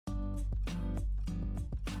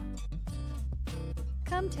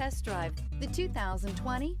Come test drive the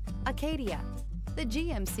 2020 Acadia. The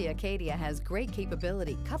GMC Acadia has great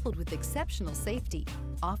capability coupled with exceptional safety,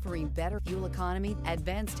 offering better fuel economy,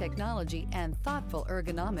 advanced technology, and thoughtful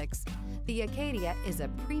ergonomics. The Acadia is a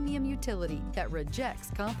premium utility that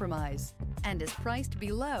rejects compromise and is priced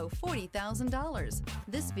below $40,000.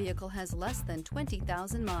 This vehicle has less than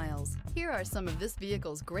 20,000 miles. Here are some of this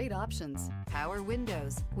vehicle's great options: power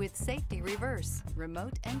windows with safety reverse,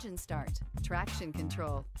 remote engine start, traction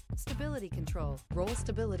control, stability control, roll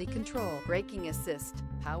stability control, braking assist,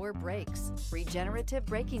 power brakes, regenerative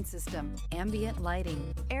braking system, ambient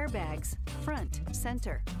lighting, airbags, front,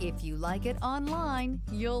 center. If you like it online,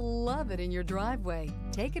 you'll love it in your driveway.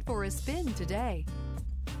 Take it for a spin today.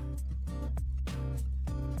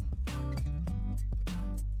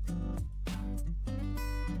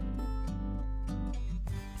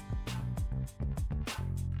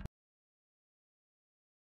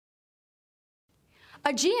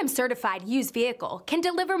 A GM certified used vehicle can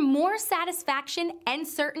deliver more satisfaction and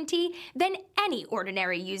certainty than any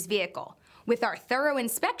ordinary used vehicle. With our thorough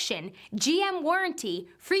inspection, GM warranty,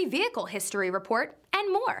 free vehicle history report,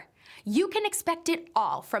 and more. You can expect it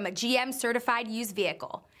all from a GM certified used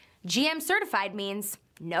vehicle. GM certified means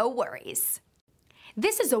no worries.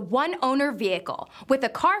 This is a one-owner vehicle with a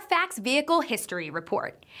Carfax Vehicle History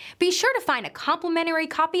Report. Be sure to find a complimentary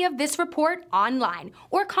copy of this report online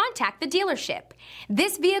or contact the dealership.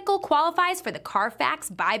 This vehicle qualifies for the Carfax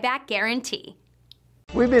Buyback Guarantee.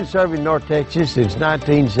 We've been serving North Texas since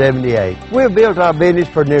 1978. We've built our business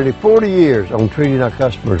for nearly 40 years on treating our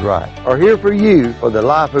customers right. Are here for you for the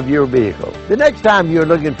life of your vehicle. The next time you're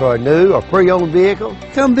looking for a new or pre-owned vehicle,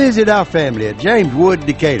 come visit our family at James Wood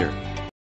Decatur.